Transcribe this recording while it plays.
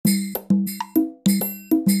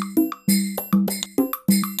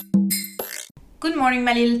Good morning,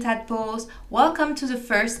 my little tadpoles. Welcome to the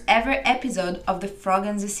first ever episode of the Frog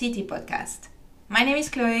and the City podcast. My name is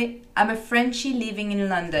Chloe. I'm a Frenchie living in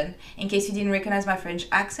London, in case you didn't recognize my French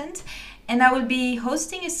accent. And I will be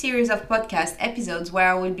hosting a series of podcast episodes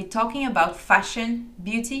where I will be talking about fashion,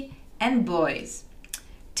 beauty, and boys.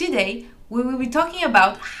 Today, we will be talking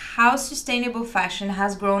about how sustainable fashion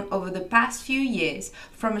has grown over the past few years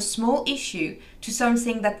from a small issue to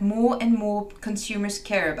something that more and more consumers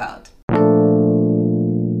care about.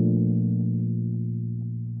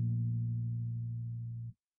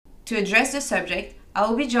 To address the subject, I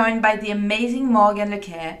will be joined by the amazing Morgan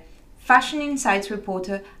Lecaire, Fashion Insights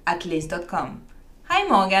reporter at Liz.com. Hi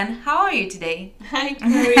Morgan, how are you today? Hi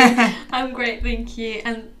Chloe, I'm great, thank you.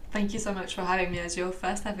 And thank you so much for having me as your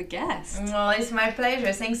first ever guest. Well, it's my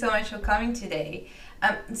pleasure. Thanks so much for coming today.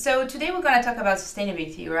 So today we're going to talk about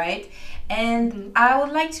sustainability, right? And I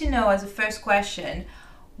would like to know as a first question,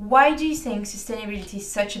 why do you think sustainability is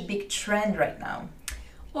such a big trend right now?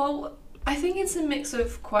 Well, I think it's a mix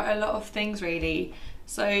of quite a lot of things really.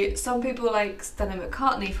 So some people like Stella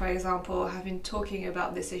McCartney, for example, have been talking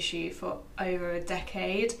about this issue for over a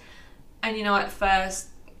decade. And at first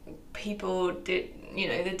people they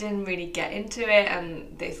didn't really get into it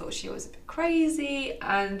and they thought she was a bit crazy,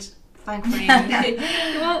 and thankfully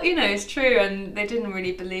well, it's true, and they didn't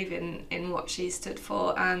really believe in what she stood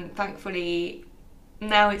for, and thankfully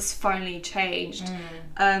now it's finally changed.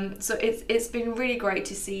 So it's been really great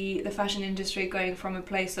to see the fashion industry going from a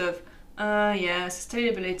place of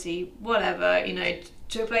sustainability, whatever,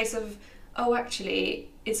 to a place of, oh, actually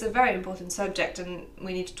it's a very important subject and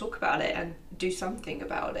we need to talk about it and do something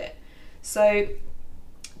about it. So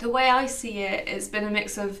the way I see it, it's been a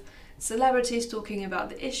mix of celebrities talking about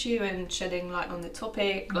the issue and shedding light on the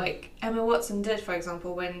topic, like Emma Watson did, for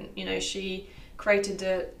example, when she created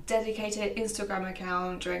a dedicated Instagram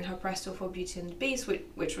account during her press tour for Beauty and the Beast,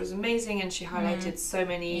 which was amazing, and she highlighted so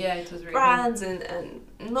many brands and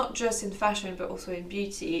not just in fashion but also in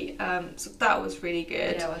beauty. So that was really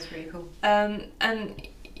good. Yeah, it was really cool. And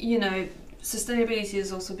sustainability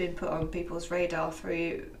has also been put on people's radar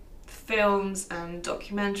through films and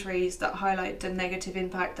documentaries that highlight the negative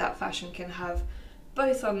impact that fashion can have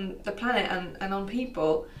both on the planet and on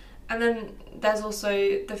people. And then there's also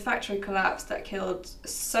the factory collapse that killed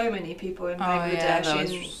so many people in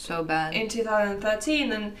Bangladesh so bad. in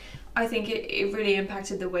 2013, and I think it really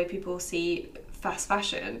impacted the way people see fast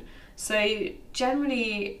fashion. So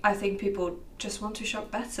generally I think people just want to shop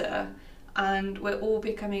better, and we're all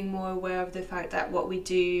becoming more aware of the fact that what we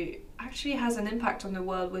do actually has an impact on the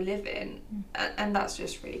world we live in, and that's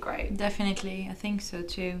just really great. Definitely, I think so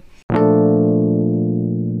too.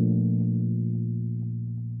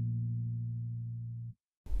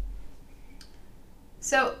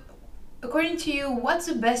 So, according to you, what's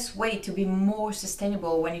the best way to be more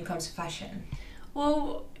sustainable when it comes to fashion?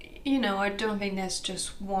 Well, I don't think there's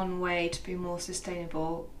just one way to be more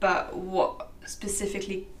sustainable, but what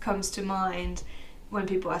specifically comes to mind when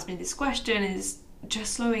people ask me this question is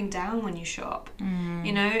just slowing down when you shop.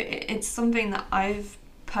 It's something that I've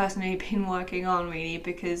personally been working on really,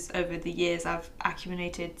 because over the years I've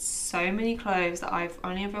accumulated so many clothes that I've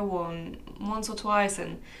only ever worn once or twice,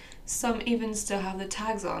 and some even still have the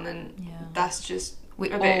tags on, and that's just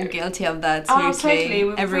we're all guilty of that. Seriously,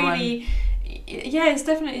 totally. Everyone. Really, it's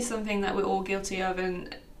definitely something that we're all guilty of.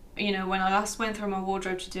 And when I last went through my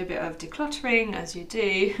wardrobe to do a bit of decluttering, as you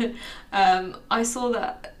do, I saw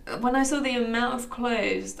that when I saw the amount of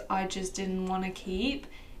clothes that I just didn't want to keep,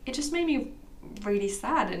 it just made me really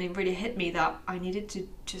sad, and it really hit me that I needed to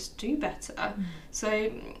just do better.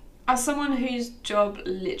 So as someone whose job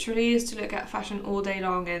literally is to look at fashion all day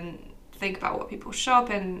long and think about what people shop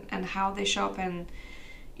and how they shop and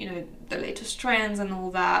the latest trends and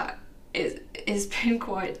all that, it's been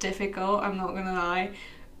quite difficult, I'm not gonna lie,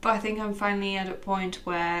 but I think I'm finally at a point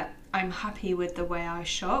where I'm happy with the way I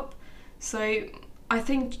shop. So I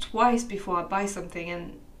think twice before I buy something,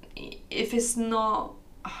 and if it's not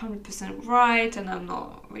 100% right and I'm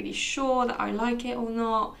not really sure that I like it or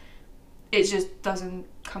not, it just doesn't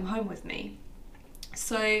come home with me.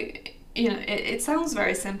 So it sounds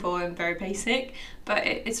very simple and very basic, but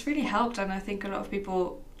it's really helped, and I think a lot of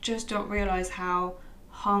people just don't realise how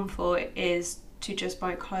harmful it is to just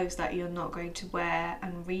buy clothes that you're not going to wear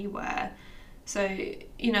and rewear. So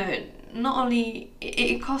not only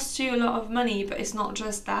it costs you a lot of money, but it's not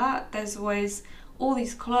just that. There's always all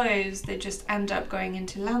these clothes that just end up going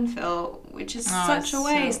into landfill, which is such a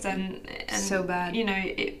waste, and so bad.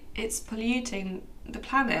 It's polluting the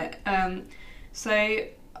planet. So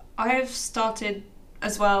I have started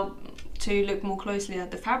as well to look more closely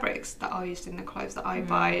at the fabrics that are used in the clothes that I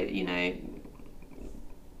buy.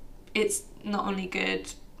 it's not only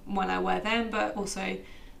good when I wear them, but also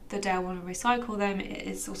the day I want to recycle them,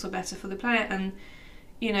 it's also better for the planet. And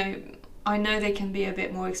you know, I know they can be a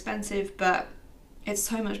bit more expensive, but it's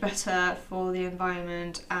so much better for the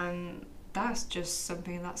environment, and that's just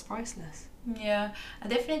something that's priceless. Yeah, I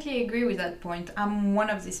definitely agree with that point. I'm one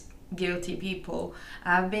of these guilty people.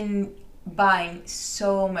 I've been buying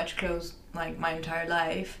so much clothes like my entire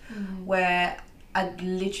life, where I'd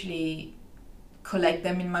literally collect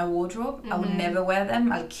them in my wardrobe. I would never wear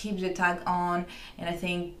them. I'll keep the tag on, and I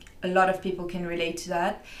think a lot of people can relate to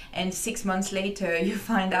that. And 6 months later, you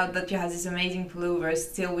find out that you have this amazing pullover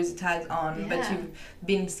still with the tag on, but you've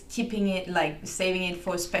been keeping it, like saving it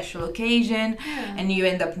for a special occasion, and you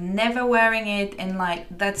end up never wearing it. And like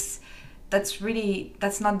that's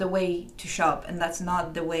not the way to shop, and that's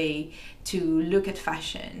not the way to look at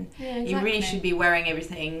fashion. You really should be wearing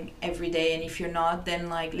everything every day, and if you're not, then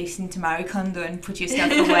like listen to Marie Kondo and put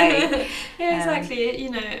yourself away. Exactly.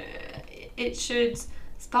 You know, it should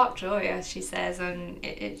spark joy, as she says, and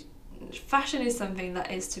fashion is something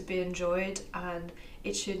that is to be enjoyed, and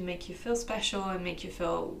it should make you feel special and make you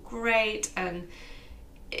feel great. And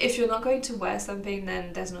if you're not going to wear something,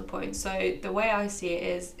 then there's no point. So the way I see it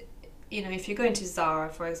is, you know, if you're going to Zara,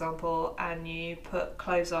 for example, and you put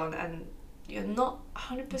clothes on and you're not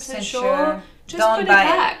 100% sure, just don't put it buy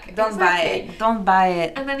back. it. Don't buy it. Don't buy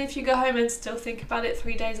it. And then if you go home and still think about it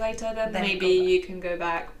 3 days later, then maybe you can go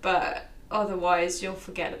back. But otherwise, you'll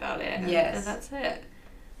forget about it. And that's it.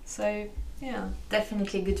 So, yeah.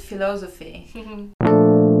 Definitely good philosophy.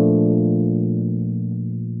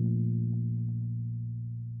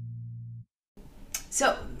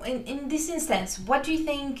 So, in this instance, what do you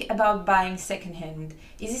think about buying secondhand?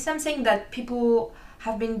 Is this something that people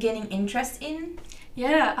have been gaining interest in?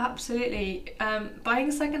 Yeah, absolutely.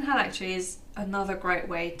 Buying secondhand actually is another great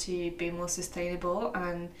way to be more sustainable,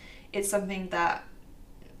 and it's something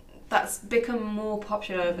that's become more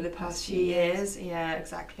popular over the past few years. Yeah,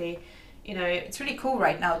 exactly. You know, it's really cool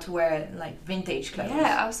right now to wear like vintage clothes.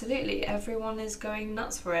 Yeah, absolutely. Everyone is going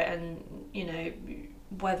nuts for it, and you know,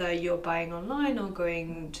 whether you're buying online or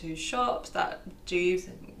going to shops that do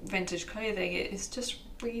vintage clothing, it's just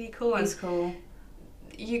really cool. It's cool.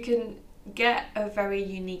 You can get a very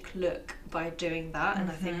unique look by doing that,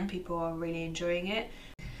 and I think people are really enjoying it.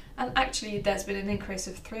 And actually, there's been an increase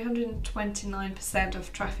of 329%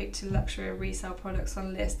 of traffic to luxury resale products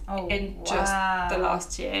on Lyst in just the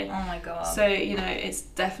last year. Oh my god. So, you know, it's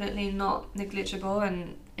definitely not negligible,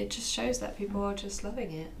 and it just shows that people are just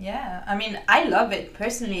loving it. Yeah, I mean, I love it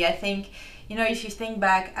personally. I think, you know, if you think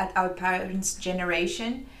back at our parents'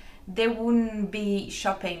 generation, they wouldn't be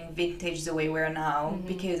shopping vintage the way we are now,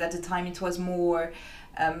 because at the time it was more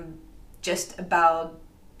just about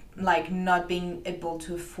like not being able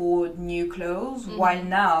to afford new clothes, while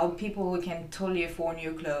now people who can totally afford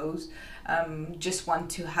new clothes just want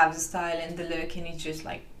to have the style and the look, and it's just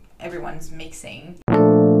like everyone's mixing.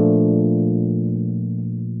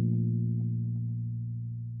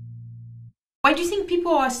 Why do you think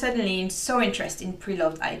people are suddenly so interested in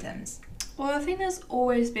pre-loved items? Well, I think there's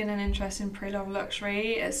always been an interest in pre-loved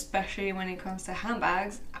luxury, especially when it comes to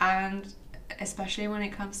handbags, and especially when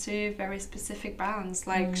it comes to very specific brands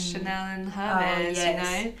like Chanel and Hermes, you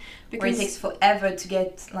know, because where it takes forever to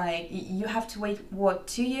get, like, you have to wait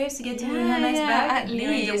 2 years to get a Hermes bag at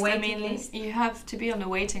least. The waiting list. You have to be on the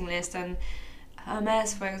waiting list, and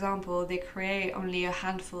Hermes, for example, they create only a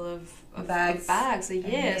handful of bags a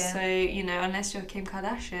year. So, you know, unless you're Kim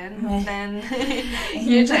Kardashian, then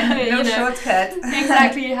you no shortcut.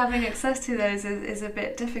 Exactly, having access to those is a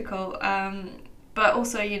bit difficult. But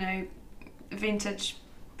also, you know, vintage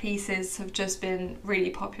pieces have just been really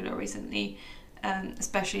popular recently,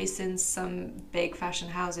 especially since some big fashion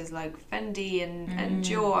houses like Fendi and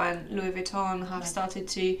Dior and Louis Vuitton have started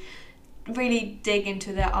to really dig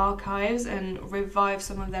into their archives and revive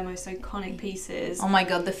some of their most iconic pieces. Oh my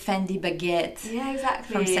god, the Fendi baguette. Yeah,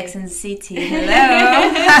 exactly. From Sex and the City.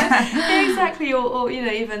 Hello. Exactly, or you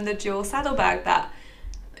know, even the Dior saddlebag that,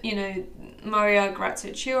 you know, Maria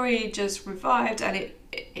Grazia Chiuri just revived, and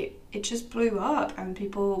it just blew up, and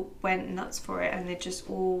people went nuts for it, and they just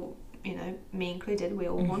all, you know, me included, we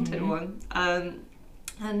all wanted one.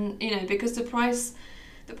 And you know, because the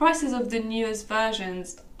prices of the newest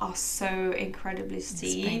versions are so incredibly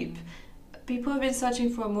steep, people have been searching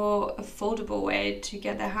for a more affordable way to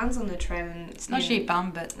get their hands on the trend. It's not cheap,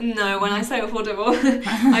 but no, when I say affordable,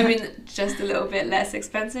 I mean just a little bit less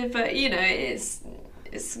expensive, but you know, it's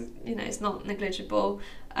you know, it's not negligible.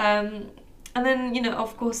 And then, you know,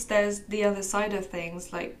 of course, there's the other side of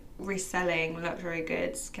things, like reselling luxury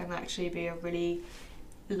goods can actually be a really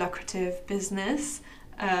lucrative business.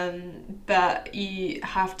 but you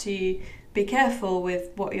have to be careful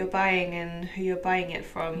with what you're buying and who you're buying it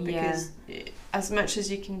from, because as much as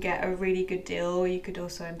you can get a really good deal, you could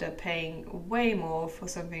also end up paying way more for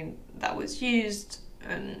something that was used,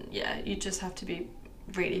 and you just have to be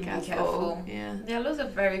really careful. Yeah, there are lots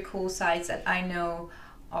of very cool sites that I know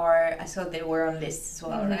I saw they were on lists as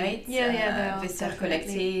well, right? They are. Vestiaire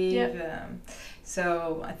Collective.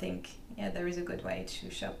 So I think there is a good way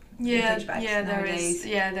to shop vintage bags nowadays.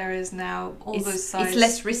 There is now those sites. It's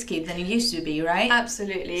less risky than it used to be, right?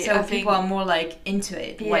 Absolutely. So people are more like into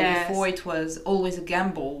it. While before it was always a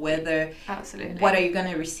gamble whether what are you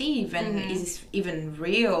going to receive, and is this even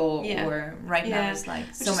real, or right now it's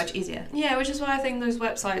like so much easier. Yeah, which is why I think those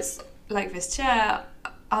websites like Vestiaire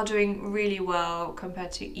are doing really well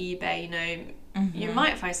compared to eBay. You know, you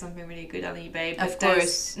might find something really good on eBay, but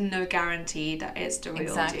there's no guarantee that it's the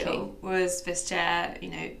real deal. Whereas Vestiaire, you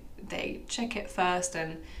know, they check it first,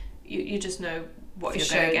 and you just know what you're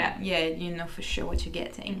going to get. Yeah, you know for sure what you're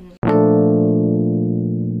getting.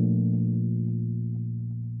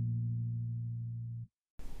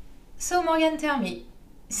 So Morgan, tell me,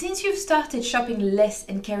 since you've started shopping less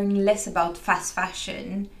and caring less about fast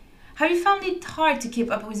fashion, have you found it hard to keep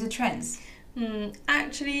up with the trends?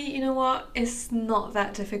 Actually, you know what? It's not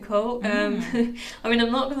that difficult. I mean,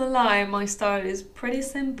 I'm not gonna lie, my style is pretty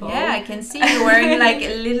simple. Yeah, I can see you wearing like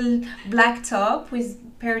a little black top with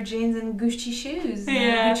a pair of jeans and Gucci shoes.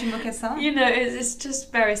 Gucci moccasins. You know, it's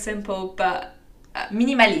just very simple, but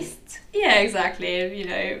minimalist. Yeah, exactly. You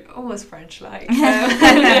know, almost French-like,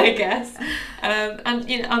 I guess. And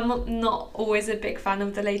you know, I'm not always a big fan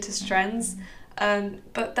of the latest trends.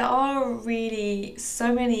 But there are really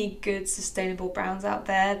so many good sustainable brands out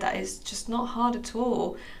there that is just not hard at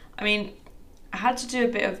all. I mean, I had to do a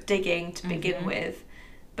bit of digging to begin with,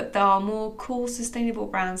 but there are more cool sustainable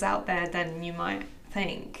brands out there than you might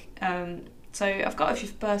think. So I've got a few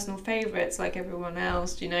personal favourites like everyone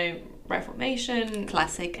else, you know, Reformation.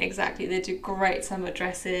 Classic. Exactly. They do great summer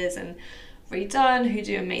dresses, and Redone, who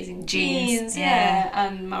do amazing jeans.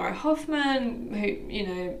 And Mara Hoffman, who, you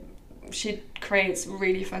know, she creates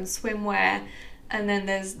really fun swimwear. And then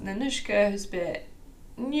there's Nanushka, who's a bit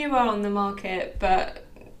newer on the market, but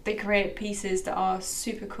they create pieces that are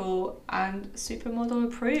super cool and super model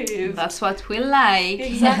approved. That's what we like.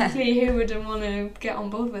 Exactly. Who wouldn't want to get on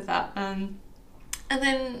board with that? And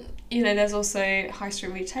then, you know, there's also high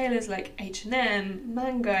street retailers like H&M,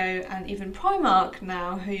 Mango, and even Primark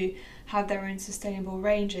now, who have their own sustainable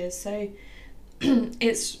ranges. So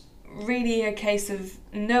it's really a case of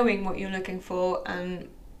knowing what you're looking for and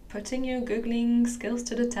putting your Googling skills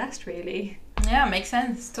to the test, really. Yeah, makes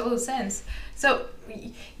sense. Total sense. So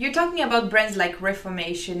you're talking about brands like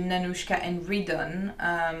Reformation, Nanushka, and Redone.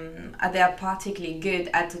 They are particularly good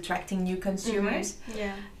at attracting new consumers.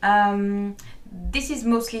 This is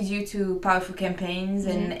mostly due to powerful campaigns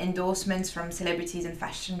and endorsements from celebrities and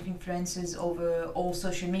fashion influencers over all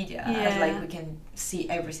social media, as like we can see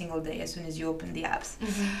every single day as soon as you open the apps.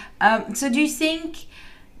 So do you think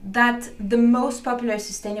that the most popular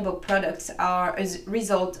sustainable products are a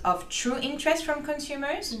result of true interest from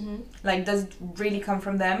consumers? Like, does it really come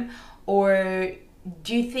from them? Or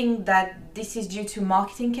do you think that this is due to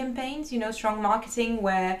marketing campaigns, you know, strong marketing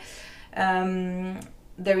where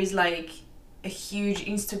there is like a huge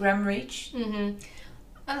Instagram reach?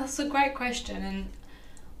 That's a great question, and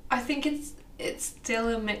I think it's still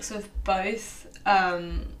a mix of both,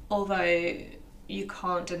 although you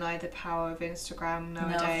can't deny the power of Instagram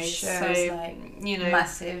nowadays. No, for sure. So it's like, you know,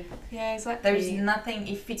 massive. Yeah, exactly. There is nothing,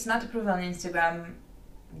 if it's not approved on Instagram,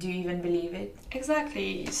 do you even believe it?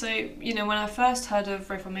 Exactly. So, you know, when I first heard of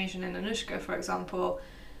Reformation and Anushka, for example,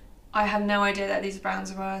 I had no idea that these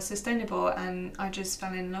brands were sustainable, and I just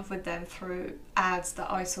fell in love with them through ads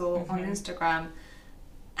that I saw on Instagram.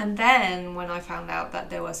 And then when I found out that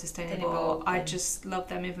they were sustainable, I just loved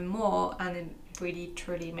them even more, and it really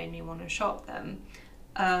truly made me want to shop them.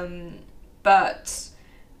 But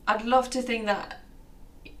I'd love to think that,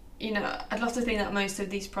 you know, most of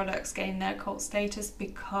these products gained their cult status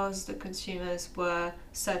because the consumers were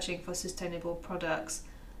searching for sustainable products.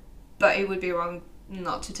 But it would be wrong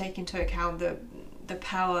not to take into account the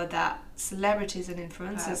power that celebrities and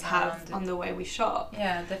influencers have on the way we shop.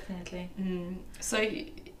 Yeah, definitely. So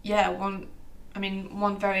yeah,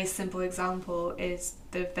 one very simple example is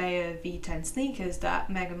the Veja V10 sneakers that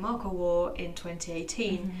Meghan Markle wore in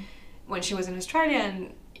 2018 when she was in Australia,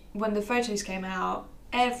 and when the photos came out,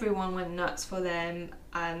 everyone went nuts for them,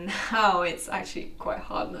 and now it's actually quite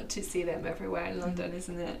hard not to see them everywhere in London,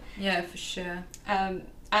 isn't it? Yeah, for sure.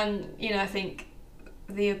 And you know, I think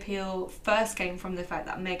the appeal first came from the fact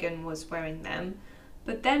that Meghan was wearing them,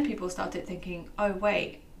 But then people started thinking, oh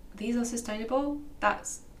wait, these are sustainable?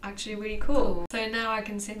 That's actually really cool. So now I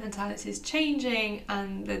can see mentalities changing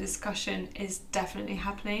and the discussion is definitely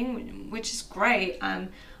happening, which is great, and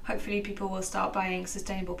hopefully people will start buying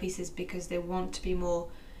sustainable pieces because they want to be more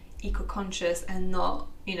eco-conscious and not,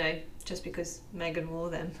 just because Meghan wore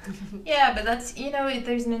them. Yeah, but that's,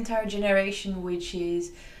 there's an entire generation which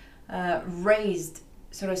is raised,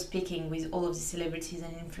 sort of speaking, with all of the celebrities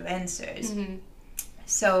and influencers. Mm-hmm.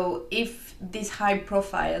 So if these high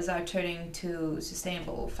profiles are turning to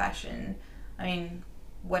sustainable fashion, I mean,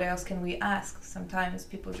 what else can we ask? Sometimes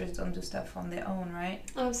people just don't do stuff on their own, right?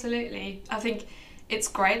 Absolutely. I think it's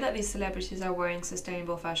great that these celebrities are wearing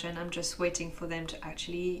sustainable fashion. I'm just waiting for them to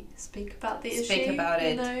actually speak about the issue. Speak about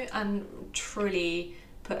it. And truly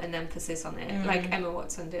put an emphasis on it, like Emma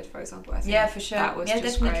Watson did, for example. I think yeah, for sure. That was just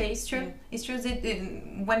definitely. great. It's true. Yeah. It's true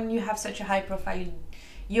that when you have such a high profile,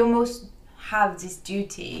 you almost have this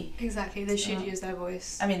duty. Exactly. They should use their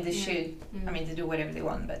voice. I mean, they should. I mean, they do whatever they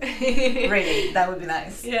want, but really, that would be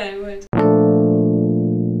nice. Yeah, it would.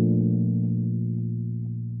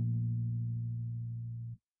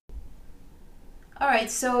 Alright,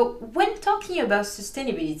 so when talking about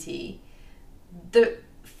sustainability, the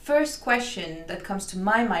first question that comes to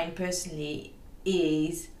my mind personally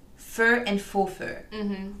is fur and faux fur.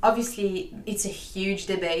 Mm-hmm. Obviously, it's a huge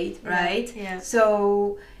debate, right? Yeah.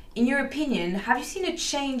 So, in your opinion, have you seen a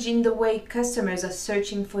change in the way customers are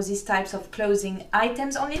searching for these types of clothing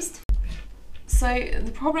items on list? So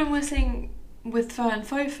the problem we're seeing with fur and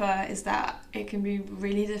faux fur is that it can be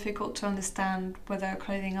really difficult to understand whether a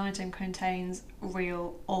clothing item contains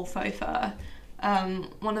real or faux fur.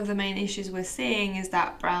 One of the main issues we're seeing is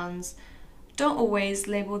that brands don't always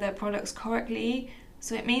label their products correctly.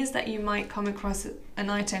 So it means that you might come across an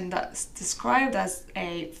item that's described as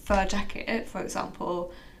a fur jacket, for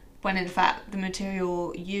example, when in fact the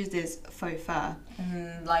material used is faux fur.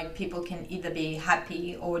 Like people can either be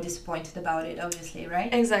happy or disappointed about it, obviously,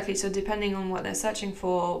 right? Exactly. So depending on what they're searching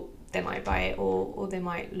for, they might buy it or they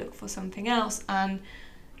might look for something else. And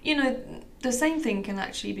the same thing can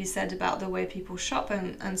actually be said about the way people shop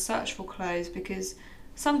and search for clothes, because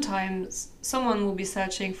sometimes someone will be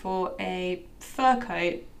searching for a fur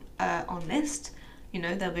coat on list.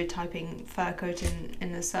 They'll be typing fur coat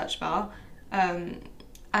in the search bar,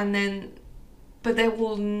 but they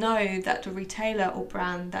will know that the retailer or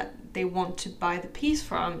brand that they want to buy the piece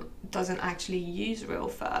from doesn't actually use real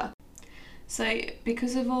fur. So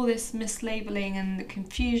because of all this mislabeling and the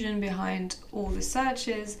confusion behind all the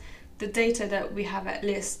searches, the data that we have at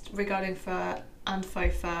list regarding fur and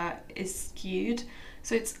faux fur is skewed.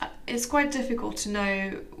 So it's quite difficult to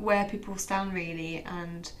know where people stand really,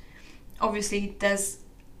 and obviously there's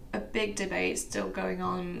a big debate still going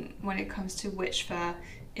on when it comes to which fur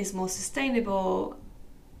is more sustainable,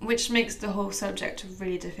 which makes the whole subject a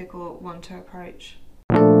really difficult one to approach.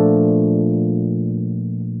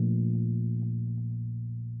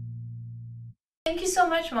 Thank you so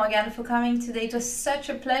much, Morgan, for coming today. It was such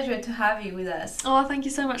a pleasure to have you with us. Oh, thank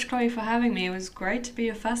you so much, Chloe, for having me. It was great to be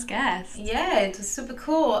your first guest. Yeah, it was super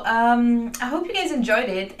cool. I hope you guys enjoyed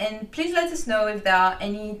it, and please let us know if there are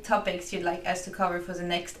any topics you'd like us to cover for the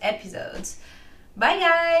next episodes. Bye,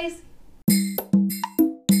 guys!